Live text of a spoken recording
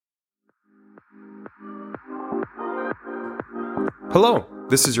Hello,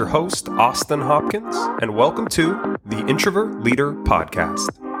 this is your host, Austin Hopkins, and welcome to the Introvert Leader Podcast.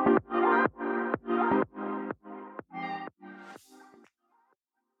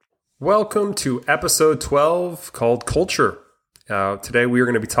 Welcome to episode 12 called Culture. Today we are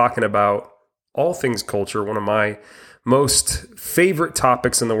going to be talking about all things culture, one of my most favorite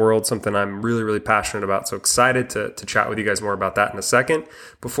topics in the world, something I'm really passionate about. So excited to chat with you guys more about that in a second.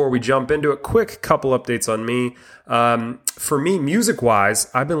 Before we jump into it, quick couple updates on me. For me, music-wise,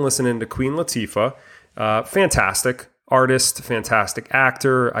 I've been listening to Queen Latifah. Fantastic artist, fantastic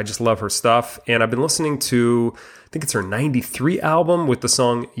actor. I just love her stuff. And I've been listening to, I think it's her 93 album with the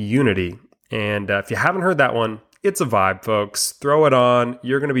song Unity. And if you haven't heard that one, it's a vibe, folks. Throw it on.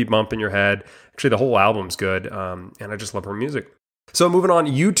 You're going to be bumping your head. Actually, the whole album's good, and I just love her music. So moving on,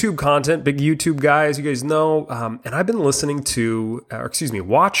 YouTube content, big YouTube guy, as you guys know, and I've been watching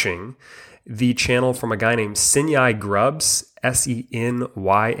the channel from a guy named Senyai Grubbs,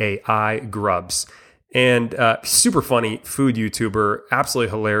 Senyai Grubbs, and super funny food YouTuber, absolutely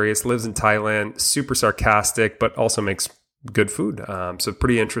hilarious, lives in Thailand, super sarcastic, but also makes good food. So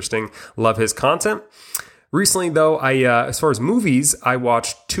pretty interesting. Love his content. Recently, though, as far as movies, I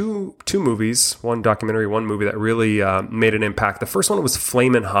watched two movies, one documentary, one movie that really made an impact. The first one was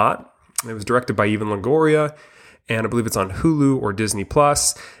Flamin' Hot. It was directed by Evan Longoria, and I believe it's on Hulu or Disney+.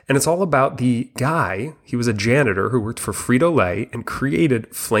 And it's all about the guy, he was a janitor who worked for Frito-Lay and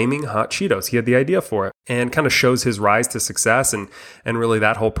created Flaming Hot Cheetos. He had the idea for it and kind of shows his rise to success and really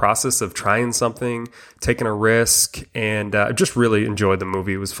that whole process of trying something, taking a risk, and just really enjoyed the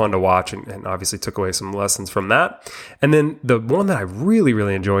movie. It was fun to watch and obviously took away some lessons from that. And then the one that I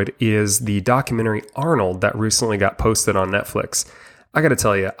really enjoyed is the documentary Arnold that recently got posted on Netflix. I got to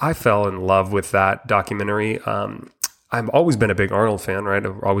tell you, I fell in love with that documentary. I've always been a big Arnold fan, right?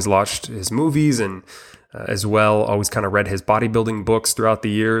 I've always watched his movies and as well, always kind of read his bodybuilding books throughout the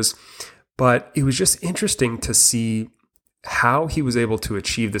years. But it was just interesting to see how he was able to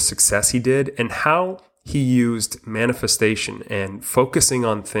achieve the success he did and how he used manifestation and focusing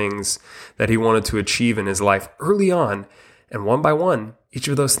on things that he wanted to achieve in his life early on. And one by one, each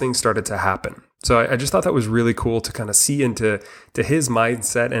of those things started to happen. So I just thought that was really cool to kind of see into his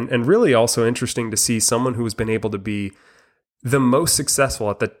mindset and really also interesting to see someone who has been able to be the most successful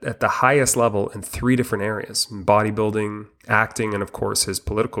at the highest level in 3 different areas: bodybuilding, acting, and of course his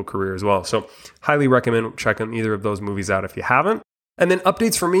political career as well. So highly recommend checking either of those movies out if you haven't. And then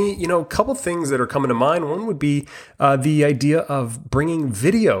updates for me, a couple things that are coming to mind. One would be the idea of bringing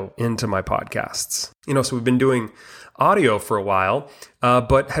video into my podcasts. So we've been doing audio for a while,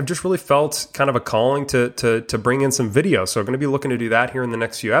 but have just really felt kind of a calling to bring in some video. So I'm going to be looking to do that here in the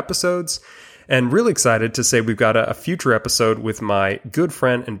next few episodes. And really excited to say we've got a future episode with my good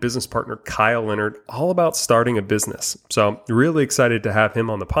friend and business partner, Kyle Leonard, all about starting a business. So really excited to have him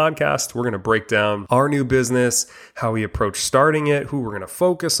on the podcast. We're going to break down our new business, how we approach starting it, who we're going to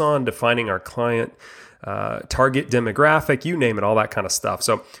focus on, defining our client target demographic, you name it, all that kind of stuff.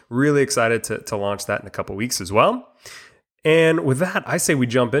 So really excited to launch that in a couple weeks as well. And with that, I say we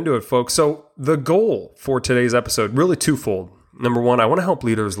jump into it, folks. So the goal for today's episode, really twofold. Number one, I want to help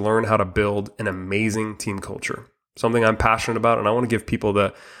leaders learn how to build an amazing team culture, something I'm passionate about. And I want to give people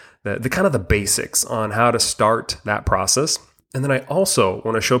the kind of the basics on how to start that process. And then I also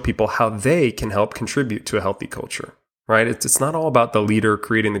want to show people how they can help contribute to a healthy culture. Right? It's not all about the leader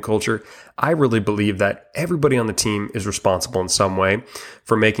creating the culture. I really believe that everybody on the team is responsible in some way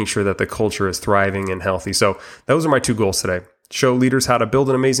for making sure that the culture is thriving and healthy. So those are my 2 goals today. Show leaders how to build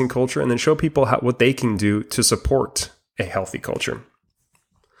an amazing culture and then show people what they can do to support a healthy culture.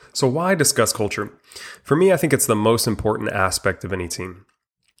 So why discuss culture? For me, I think it's the most important aspect of any team.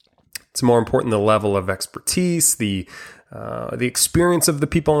 It's more important the level of expertise, the experience of the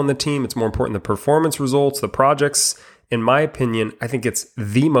people on the team. It's more important the performance results, the projects. In my opinion, I think it's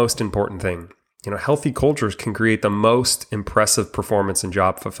the most important thing. Healthy cultures can create the most impressive performance and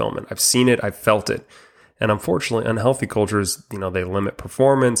job fulfillment. I've seen it, I've felt it. And unfortunately, unhealthy cultures, they limit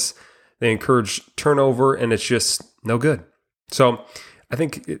performance, they encourage turnover, and it's just no good. So I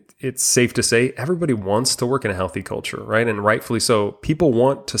think it's safe to say everybody wants to work in a healthy culture, right? And rightfully so. People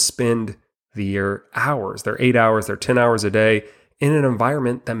want to spend their hours, their 8 hours, their 10 hours a day in an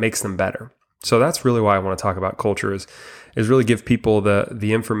environment that makes them better. So that's really why I want to talk about culture is really give people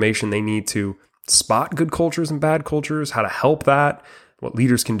the information they need to spot good cultures and bad cultures, how to help that, what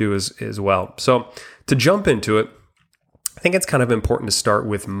leaders can do as well. So to jump into it, I think it's kind of important to start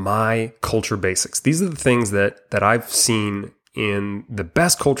with my culture basics. These are the things that I've seen in the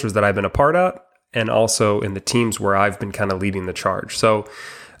best cultures that I've been a part of and also in the teams where I've been kind of leading the charge. So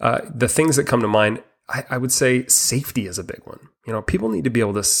the things that come to mind, I would say safety is a big one. People need to be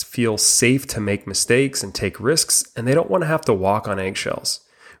able to feel safe to make mistakes and take risks, and they don't want to have to walk on eggshells,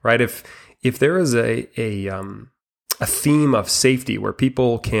 right? If there is a theme of safety where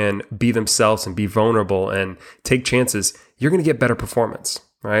people can be themselves and be vulnerable and take chances, you're going to get better performance,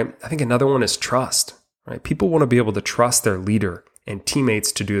 right? I think another one is trust, right? People want to be able to trust their leader and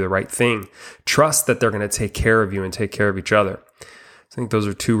teammates to do the right thing. Trust that they're going to take care of you and take care of each other. I think those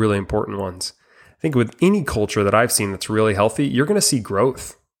are two really important ones. I think with any culture that I've seen that's really healthy, you're going to see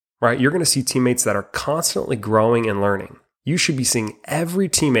growth, right? You're going to see teammates that are constantly growing and learning. You should be seeing every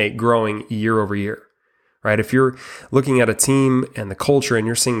teammate growing year over year, right? If you're looking at a team and the culture and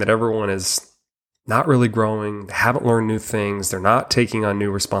you're seeing that everyone is not really growing, they haven't learned new things, they're not taking on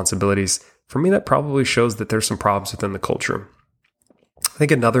new responsibilities, for me, that probably shows that there's some problems within the culture. I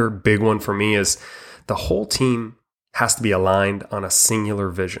think another big one for me is the whole team has to be aligned on a singular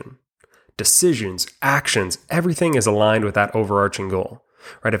vision. Decisions, actions, everything is aligned with that overarching goal,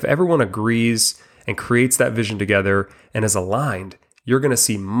 right? If everyone agrees and creates that vision together and is aligned, you're going to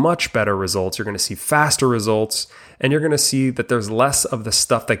see much better results. You're going to see faster results, and you're going to see that there's less of the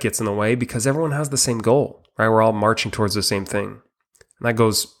stuff that gets in the way because everyone has the same goal, right? We're all marching towards the same thing. And that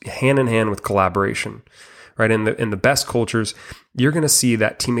goes hand in hand with collaboration, right? In the best cultures, you're going to see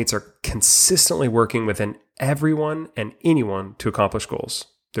that teammates are consistently working within everyone and anyone to accomplish goals.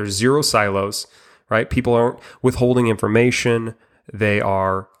 There's zero silos, right? People aren't withholding information. They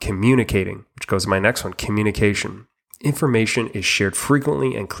are communicating, which goes to my next one, communication. Information is shared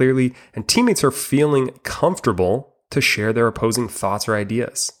frequently and clearly, and teammates are feeling comfortable to share their opposing thoughts or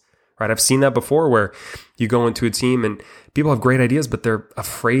ideas, right? I've seen that before where you go into a team and people have great ideas, but they're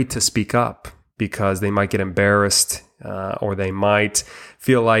afraid to speak up because they might get embarrassed or they might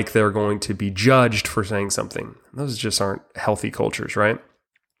feel like they're going to be judged for saying something. Those just aren't healthy cultures, right?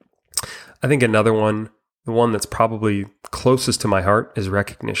 I think another one, the one that's probably closest to my heart, is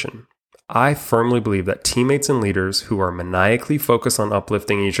recognition. I firmly believe that teammates and leaders who are maniacally focused on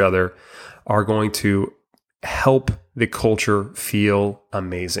uplifting each other are going to help the culture feel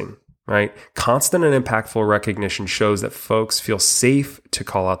amazing, right? Constant and impactful recognition shows that folks feel safe to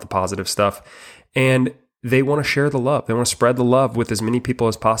call out the positive stuff, and they want to share the love. They want to spread the love with as many people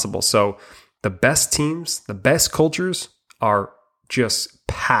as possible. So the best teams, the best cultures are just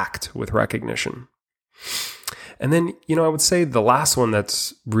packed with recognition. And then, I would say the last one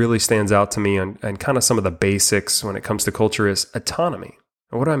that's really stands out to me and kind of some of the basics when it comes to culture is autonomy.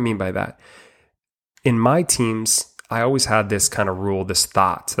 And what do I mean by that? In my teams, I always had this kind of rule, this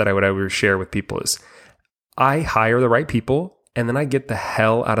thought that I would always share with people is I hire the right people and then I get the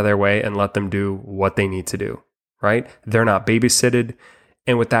hell out of their way and let them do what they need to do, right? They're not babysitted.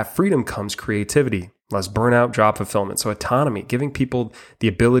 And with that freedom comes creativity, less burnout, job fulfillment. So autonomy, giving people the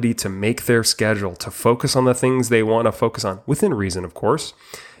ability to make their schedule, to focus on the things they want to focus on, within reason, of course,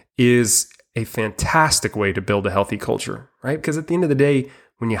 is a fantastic way to build a healthy culture, right? Because at the end of the day,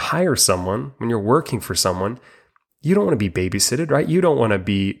 when you hire someone, when you're working for someone, you don't want to be babysitted, right? You don't want to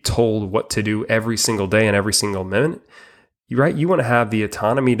be told what to do every single day and every single minute, right? You want to have the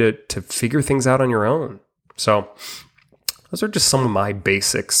autonomy to figure things out on your own. So those are just some of my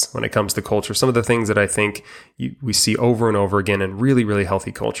basics when it comes to culture, some of the things that I think we see over and over again in really, really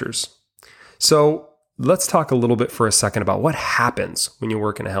healthy cultures. So let's talk a little bit for a second about what happens when you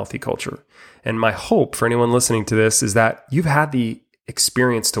work in a healthy culture. And my hope for anyone listening to this is that you've had the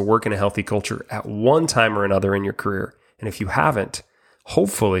experience to work in a healthy culture at one time or another in your career. And if you haven't,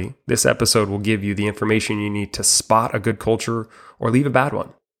 hopefully this episode will give you the information you need to spot a good culture or leave a bad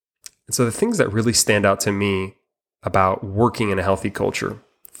one. And so the things that really stand out to me about working in a healthy culture,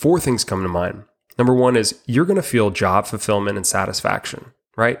 4 things come to mind. Number 1 is you're going to feel job fulfillment and satisfaction,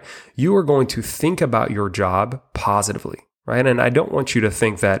 right? You are going to think about your job positively, right? And I don't want you to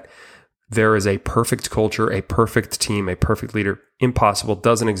think that there is a perfect culture, a perfect team, a perfect leader. Impossible,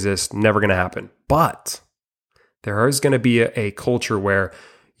 doesn't exist, never going to happen. But there is going to be a culture where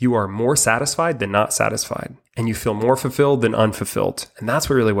you are more satisfied than not satisfied, and you feel more fulfilled than unfulfilled. And that's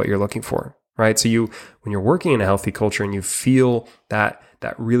really what you're looking for. Right. So when you're working in a healthy culture and you feel that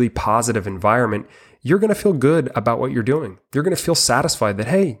really positive environment, you're going to feel good about what you're doing. You're going to feel satisfied that,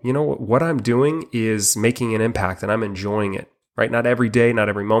 hey, what I'm doing is making an impact and I'm enjoying it, right? Not every day, not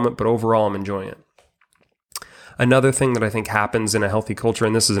every moment, but overall I'm enjoying it. Another thing that I think happens in a healthy culture,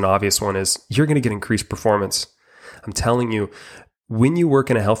 and this is an obvious one, is you're going to get increased performance. I'm telling you, when you work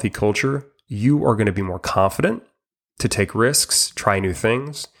in a healthy culture, you are going to be more confident to take risks, try new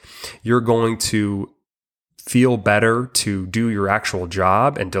things. You're going to feel better to do your actual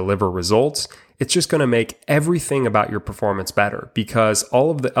job and deliver results. it's just going to make everything about your performance better because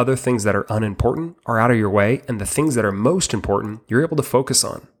all of the other things that are unimportant are out of your way. And the things that are most important, you're able to focus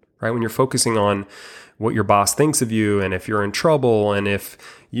on, right? When you're focusing on what your boss thinks of you and if you're in trouble and if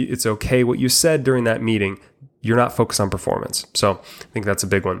it's okay what you said during that meeting, you're not focused on performance. So I think that's a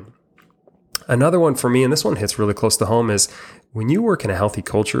big one. Another one for me, and this one hits really close to home, is when you work in a healthy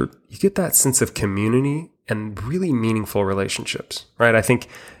culture, you get that sense of community and really meaningful relationships, right? I think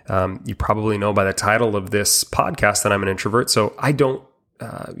you probably know by the title of this podcast that I'm an introvert. So I don't,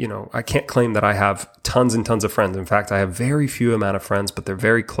 I can't claim that I have tons and tons of friends. In fact, I have very few amount of friends, but they're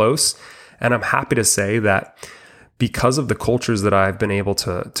very close. And I'm happy to say that because of the cultures that I've been able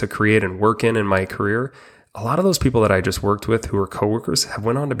to create and work in my career, a lot of those people that I just worked with who are coworkers have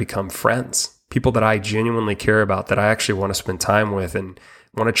went on to become friends, people that I genuinely care about, that I actually want to spend time with and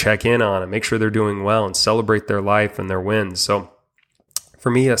want to check in on and make sure they're doing well and celebrate their life and their wins. So for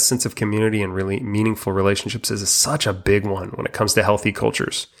me, a sense of community and really meaningful relationships is such a big one when it comes to healthy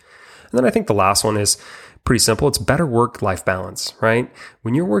cultures. And then I think the last one is pretty simple. It's better work-life balance, right?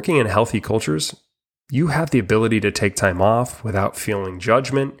 When you're working in healthy cultures, you have the ability to take time off without feeling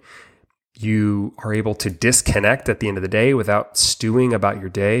judgment. You are able to disconnect at the end of the day without stewing about your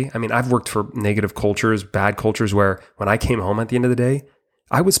day. I mean, I've worked for negative cultures, bad cultures, where when I came home at the end of the day,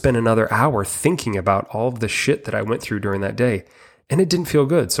 I would spend another hour thinking about all of the shit that I went through during that day. And it didn't feel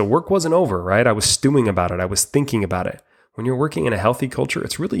good. So work wasn't over, right? I was stewing about it. I was thinking about it. When you're working in a healthy culture,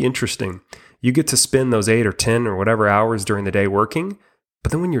 it's really interesting. You get to spend those 8 or 10 or whatever hours during the day working,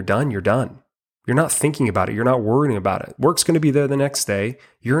 but then when you're done, you're done. You're not thinking about it. You're not worrying about it. Work's going to be there the next day.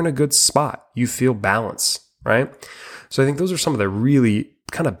 You're in a good spot. You feel balance, right? So I think those are some of the really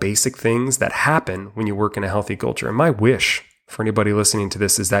kind of basic things that happen when you work in a healthy culture. And my wish for anybody listening to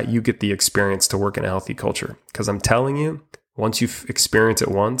this is that you get the experience to work in a healthy culture. Because I'm telling you, once you've experienced it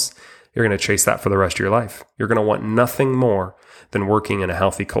once, you're going to chase that for the rest of your life. You're going to want nothing more than working in a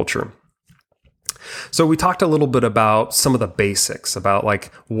healthy culture. So we talked a little bit about some of the basics about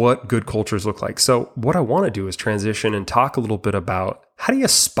like what good cultures look like. So what I want to do is transition and talk a little bit about how do you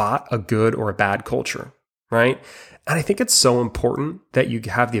spot a good or a bad culture, right? And I think it's so important that you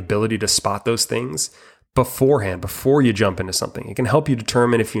have the ability to spot those things beforehand, before you jump into something. It can help you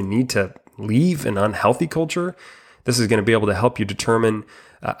determine if you need to leave an unhealthy culture. This is going to be able to help you determine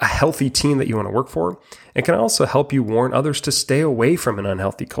a healthy team that you want to work for. It can also help you warn others to stay away from an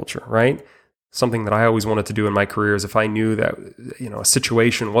unhealthy culture, right? Something that I always wanted to do in my career is if I knew that, a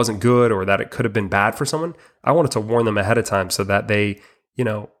situation wasn't good or that it could have been bad for someone, I wanted to warn them ahead of time so that they,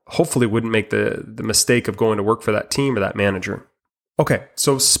 hopefully wouldn't make the mistake of going to work for that team or that manager. Okay,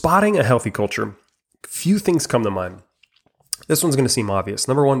 so spotting a healthy culture, few things come to mind. This one's going to seem obvious.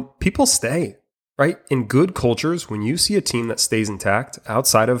 Number one, people stay, right? In good cultures, when you see a team that stays intact,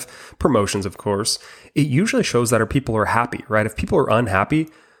 outside of promotions, of course, it usually shows that our people are happy, right? If people are unhappy,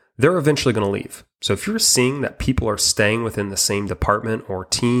 they're eventually going to leave. So if you're seeing that people are staying within the same department or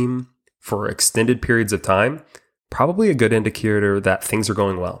team for extended periods of time, probably a good indicator that things are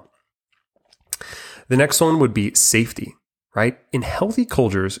going well. The next one would be safety, right? In healthy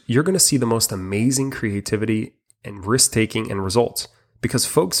cultures, you're going to see the most amazing creativity and risk-taking and results because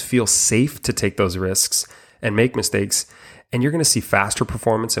folks feel safe to take those risks and make mistakes, and you're going to see faster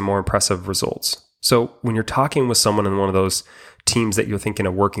performance and more impressive results. So when you're talking with someone in one of those teams that you're thinking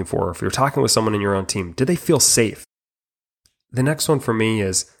of working for, or if you're talking with someone in your own team, do they feel safe? The next one for me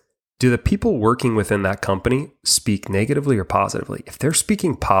is, do the people working within that company speak negatively or positively? If they're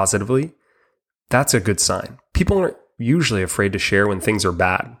speaking positively, that's a good sign. People aren't usually afraid to share when things are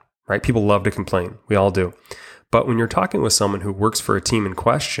bad, right? People love to complain. We all do. But when you're talking with someone who works for a team in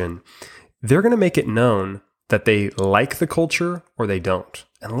question, they're going to make it known that they like the culture or they don't.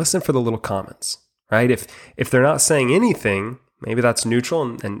 And listen for the little comments, right? If they're not saying anything, maybe that's neutral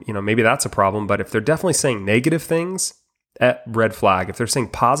and maybe that's a problem. But if they're definitely saying negative things, red flag. If they're saying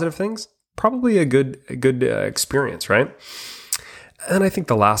positive things, probably a good experience, right? And I think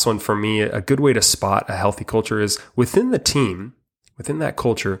the last one for me, a good way to spot a healthy culture is within the team, within that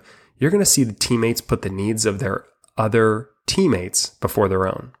culture, you're going to see the teammates put the needs of their other teammates before their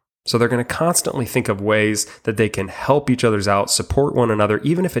own. So they're going to constantly think of ways that they can help each other's out, support one another,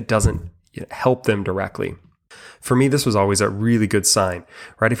 even if it doesn't help them directly. For me, this was always a really good sign,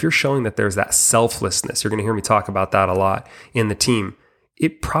 right? If you're showing that there's that selflessness, you're going to hear me talk about that a lot in the team.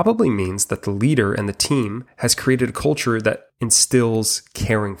 It probably means that the leader and the team has created a culture that instills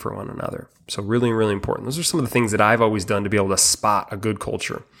caring for one another. So really, really important. Those are some of the things that I've always done to be able to spot a good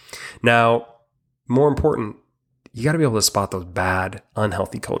culture. Now, more important, you got to be able to spot those bad,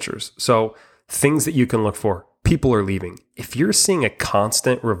 unhealthy cultures. So things that you can look for, people are leaving. If you're seeing a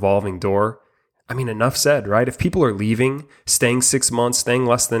constant revolving door, I mean, enough said, right? If people are leaving, staying 6 months, staying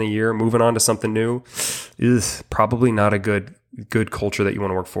less than a year, moving on to something new, is probably not a good culture that you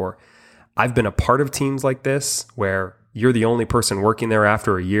want to work for. I've been a part of teams like this where you're the only person working there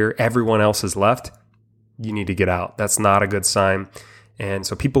after a year, everyone else has left. You need to get out. That's not a good sign. And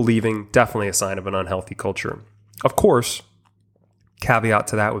so people leaving, definitely a sign of an unhealthy culture. Of course, caveat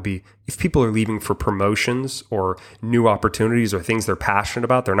to that would be if people are leaving for promotions or new opportunities or things they're passionate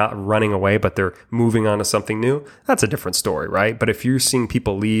about, they're not running away, but they're moving on to something new, that's a different story, right? But if you're seeing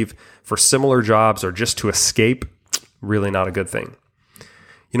people leave for similar jobs or just to escape, really not a good thing.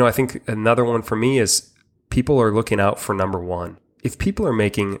 I think another one for me is people are looking out for number one. If people are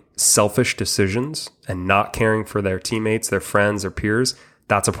making selfish decisions and not caring for their teammates, their friends, their peers,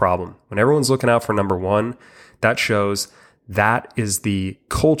 that's a problem. When everyone's looking out for number one, that shows that is the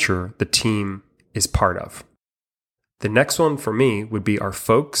culture the team is part of. The next one for me would be, are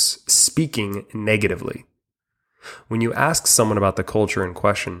folks speaking negatively? When you ask someone about the culture in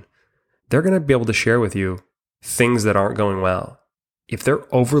question, they're going to be able to share with you things that aren't going well. If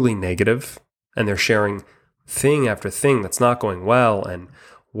they're overly negative and they're sharing thing after thing that's not going well and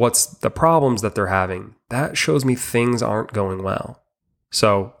what's the problems that they're having, that shows me things aren't going well.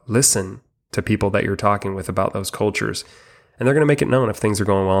 So listen to people that you're talking with about those cultures, and they're going to make it known if things are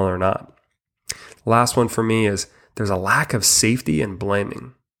going well or not. Last one for me is there's a lack of safety and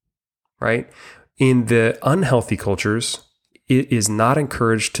blaming, right? In the unhealthy cultures, it is not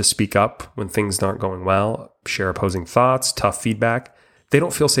encouraged to speak up when things aren't going well, share opposing thoughts, tough feedback. They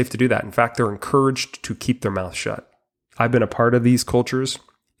don't feel safe to do that. In fact, they're encouraged to keep their mouth shut. I've been a part of these cultures.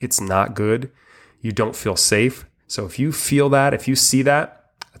 It's not good. You don't feel safe. So if you feel that, if you see that,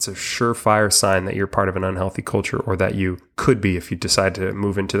 it's a surefire sign that you're part of an unhealthy culture, or that you could be if you decide to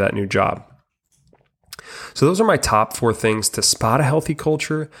move into that new job. So those are my top 4 things to spot a healthy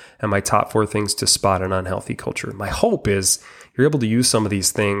culture and my top 4 things to spot an unhealthy culture. My hope is you're able to use some of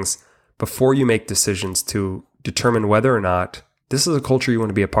these things before you make decisions to determine whether or not this is a culture you want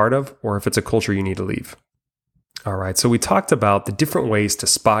to be a part of, or if it's a culture you need to leave. All right, so we talked about the different ways to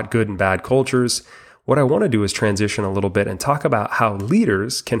spot good and bad cultures. What I want to do is transition a little bit and talk about how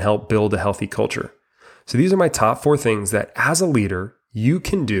leaders can help build a healthy culture. So these are my top 4 things that as a leader, you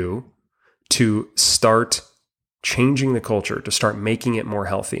can do to start changing the culture, to start making it more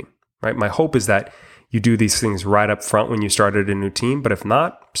healthy, right? My hope is that you do these things right up front when you started a new team, but if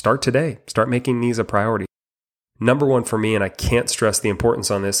not, start today. Start making these a priority. Number 1 for me, and I can't stress the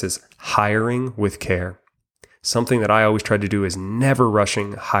importance on this, is hiring with care. Something that I always try to do is never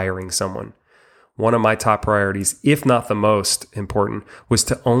rushing hiring someone. One of my top priorities, if not the most important, was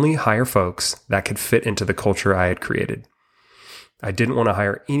to only hire folks that could fit into the culture I had created. I didn't want to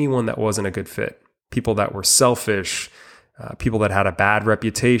hire anyone that wasn't a good fit. People that were selfish, people that had a bad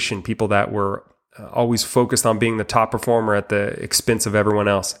reputation, people that were always focused on being the top performer at the expense of everyone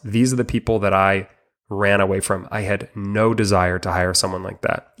else. These are the people that I ran away from. I had no desire to hire someone like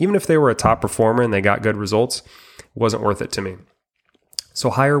that. Even if they were a top performer and they got good results, it wasn't worth it to me. So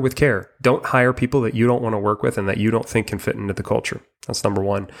hire with care. Don't hire people that you don't want to work with and that you don't think can fit into the culture. That's number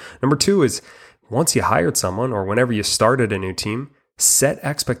 1. Number 2 is once you hired someone or whenever you started a new team, set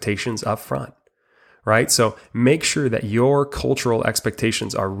expectations up front, right? So make sure that your cultural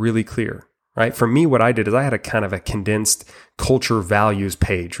expectations are really clear. Right? For me, what I did is I had a kind of a condensed culture values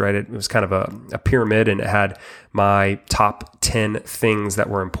page, right? It was kind of a pyramid, and it had my top 10 things that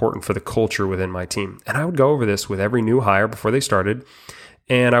were important for the culture within my team. And I would go over this with every new hire before they started.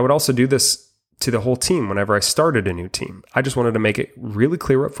 And I would also do this to the whole team whenever I started a new team. I just wanted to make it really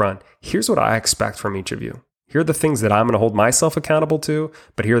clear up front. Here's what I expect from each of you. Here are the things that I'm going to hold myself accountable to,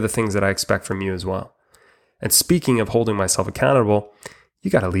 but here are the things that I expect from you as well. And speaking of holding myself accountable,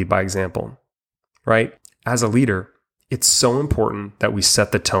 you got to lead by example. Right? As a leader, it's so important that we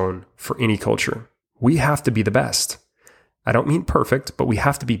set the tone for any culture. We have to be the best. I don't mean perfect, but we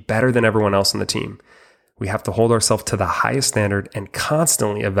have to be better than everyone else on the team. We have to hold ourselves to the highest standard and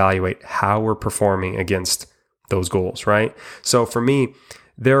constantly evaluate how we're performing against those goals, right? So for me,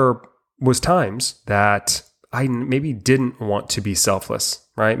 there was times that I maybe didn't want to be selfless,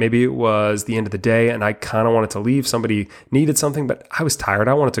 right? Maybe it was the end of the day and I kind of wanted to leave. Somebody needed something, but I was tired.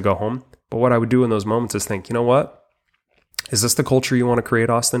 I wanted to go home. But what I would do in those moments is think, you know what? Is this the culture you want to create,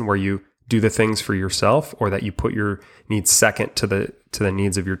 Austin, where you do the things for yourself, or that you put your needs second to the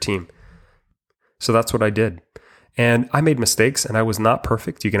needs of your team? So that's what I did. And I made mistakes and I was not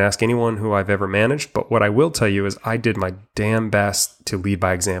perfect. You can ask anyone who I've ever managed. But what I will tell you is I did my damn best to lead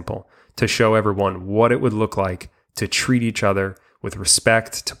by example, to show everyone what it would look like to treat each other with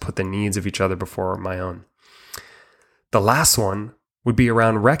respect, to put the needs of each other before my own. The last one would be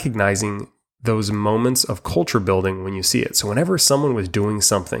around recognizing those moments of culture building when you see it. So whenever someone was doing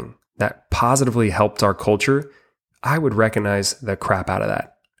something that positively helped our culture, I would recognize the crap out of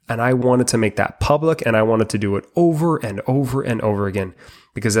that. And I wanted to make that public, and I wanted to do it over and over and over again.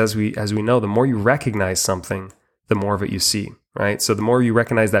 Because as we know, the more you recognize something, the more of it you see, right? So the more you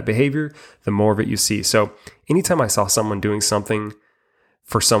recognize that behavior, the more of it you see. So anytime I saw someone doing something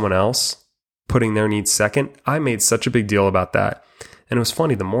for someone else, putting their needs second, I made such a big deal about that. And it was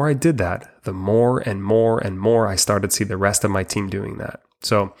funny, the more I did that, the more and more and more I started to see the rest of my team doing that.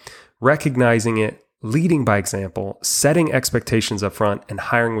 So recognizing it, leading by example, setting expectations up front, and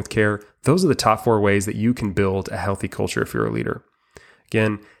hiring with care, those are the top 4 ways that you can build a healthy culture if you're a leader.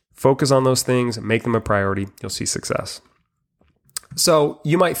 Again, focus on those things, make them a priority, you'll see success. So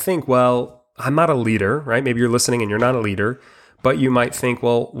you might think, well, I'm not a leader, right? Maybe you're listening and you're not a leader, but you might think,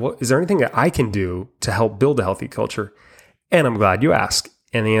 well, is there anything that I can do to help build a healthy culture? And I'm glad you asked.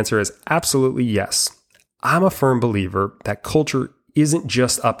 And the answer is absolutely yes. I'm a firm believer that culture isn't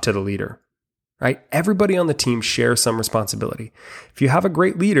just up to the leader, right? Everybody on the team shares some responsibility. If you have a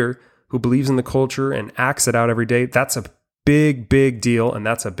great leader who believes in the culture and acts it out every day, that's a big, big deal. And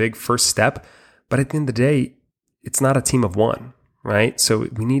that's a big first step. But at the end of the day, it's not a team of one, right? So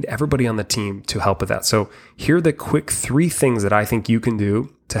we need everybody on the team to help with that. So here are the quick 3 things that I think you can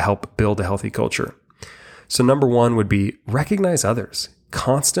do to help build a healthy culture. So number 1 would be recognize others.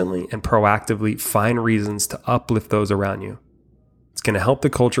 Constantly and proactively find reasons to uplift those around you. It's going to help the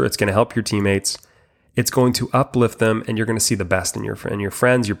culture. It's going to help your teammates. It's going to uplift them, and you're going to see the best in your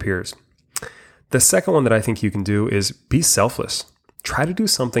friends, your peers. The second one that I think you can do is be selfless. Try to do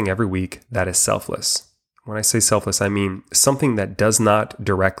something every week that is selfless. When I say selfless, I mean something that does not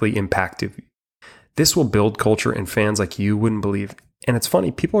directly impact you. This will build culture and fans like you wouldn't believe. And it's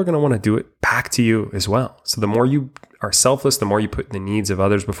funny, people are going to want to do it back to you as well. So the more you are selfless, the more you put the needs of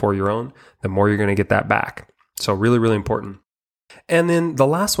others before your own, the more you're going to get that back. So really, really important. And then the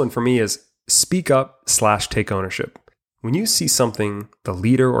last one for me is speak up / take ownership. When you see something the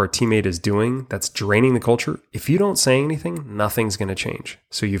leader or a teammate is doing that's draining the culture, if you don't say anything, nothing's going to change.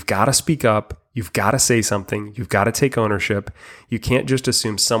 So you've got to speak up. You've got to say something. You've got to take ownership. You can't just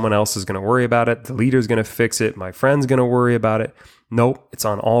assume someone else is going to worry about it. The leader's going to fix it. My friend's going to worry about it. Nope, it's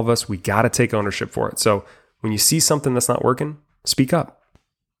on all of us. We got to take ownership for it. So when you see something that's not working, speak up.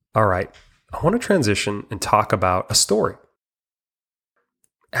 All right, I want to transition and talk about a story.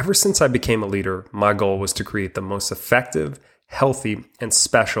 Ever since I became a leader, my goal was to create the most effective, healthy, and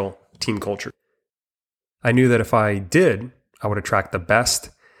special team culture. I knew that if I did, I would attract the best,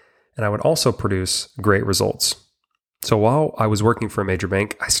 and I would also produce great results. So while I was working for a major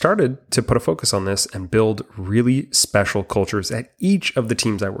bank, I started to put a focus on this and build really special cultures at each of the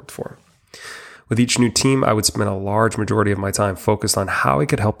teams I worked for. With each new team, I would spend a large majority of my time focused on how I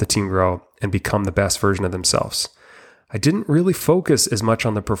could help the team grow and become the best version of themselves. I didn't really focus as much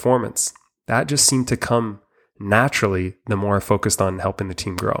on the performance. That just seemed to come naturally the more I focused on helping the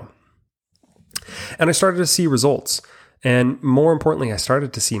team grow. And I started to see results. And more importantly, I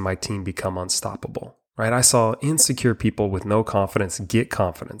started to see my team become unstoppable, right? I saw insecure people with no confidence get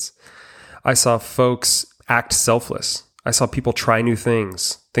confidence. I saw folks act selfless. I saw people try new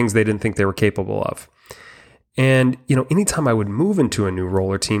things they didn't think they were capable of. And, anytime I would move into a new role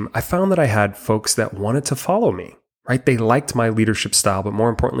or team, I found that I had folks that wanted to follow me. Right? They liked my leadership style, but more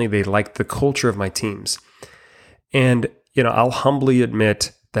importantly, they liked the culture of my teams. And, I'll humbly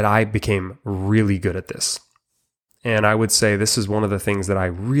admit that I became really good at this. And I would say this is one of the things that I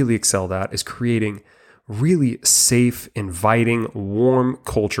really excelled at, is creating really safe, inviting, warm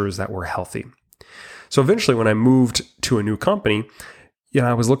cultures that were healthy. So eventually when I moved to a new company,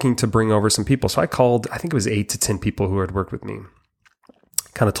 I was looking to bring over some people. So I called, I think it was 8 to 10 people who had worked with me.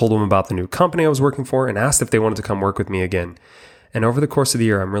 Kind of told them about the new company I was working for and asked if they wanted to come work with me again. And over the course of the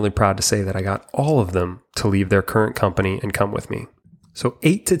year, I'm really proud to say that I got all of them to leave their current company and come with me. So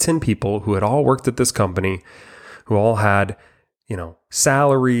 8 to 10 people who had all worked at this company, who all had,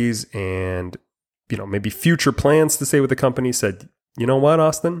 salaries and, maybe future plans to stay with the company, said, you know what,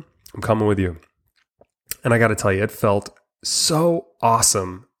 Austin, I'm coming with you. And I got to tell you, it felt so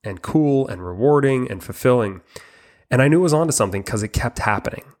awesome and cool and rewarding and fulfilling. And I knew it was onto something because it kept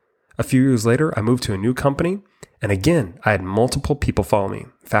happening. A few years later, I moved to a new company. And again, I had multiple people follow me.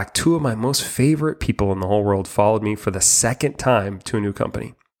 In fact, 2 of my most favorite people in the whole world followed me for the second time to a new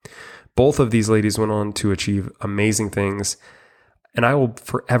company. Both of these ladies went on to achieve amazing things. And I will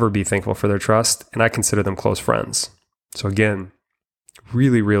forever be thankful for their trust. And I consider them close friends. So again,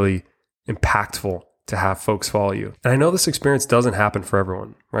 really, really impactful to have folks follow you. And I know this experience doesn't happen for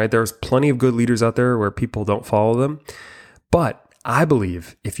everyone, right? There's plenty of good leaders out there where people don't follow them. But I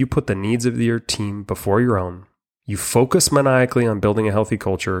believe if you put the needs of your team before your own, you focus maniacally on building a healthy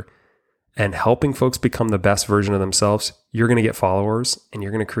culture and helping folks become the best version of themselves, you're going to get followers and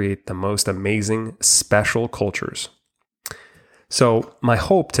you're going to create the most amazing, special cultures. So my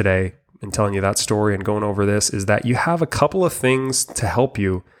hope today in telling you that story and going over this is that you have a couple of things to help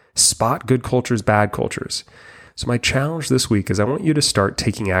you spot good cultures, bad cultures. So my challenge this week is I want you to start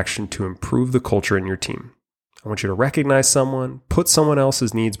taking action to improve the culture in your team. I want you to recognize someone, put someone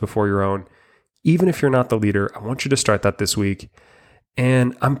else's needs before your own. Even if you're not the leader, I want you to start that this week.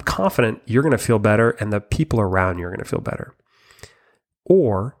 And I'm confident you're going to feel better and the people around you are going to feel better.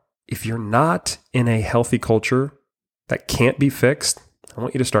 Or if you're not in a healthy culture that can't be fixed, I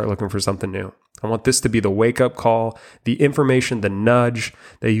want you to start looking for something new. I want this to be the wake-up call, the information, the nudge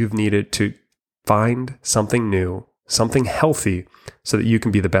that you've needed to find something new, something healthy, so that you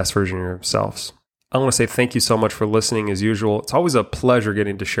can be the best version of yourselves. I want to say thank you so much for listening as usual. It's always a pleasure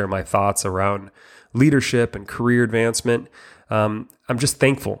getting to share my thoughts around leadership and career advancement. I'm just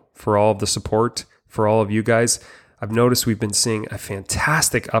thankful for all of the support, for all of you guys. I've noticed we've been seeing a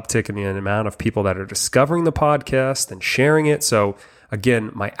fantastic uptick in the amount of people that are discovering the podcast and sharing it. So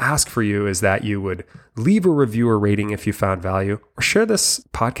again, my ask for you is that you would leave a review or rating if you found value, or share this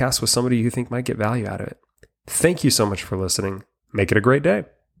podcast with somebody you think might get value out of it. Thank you so much for listening. Make it a great day.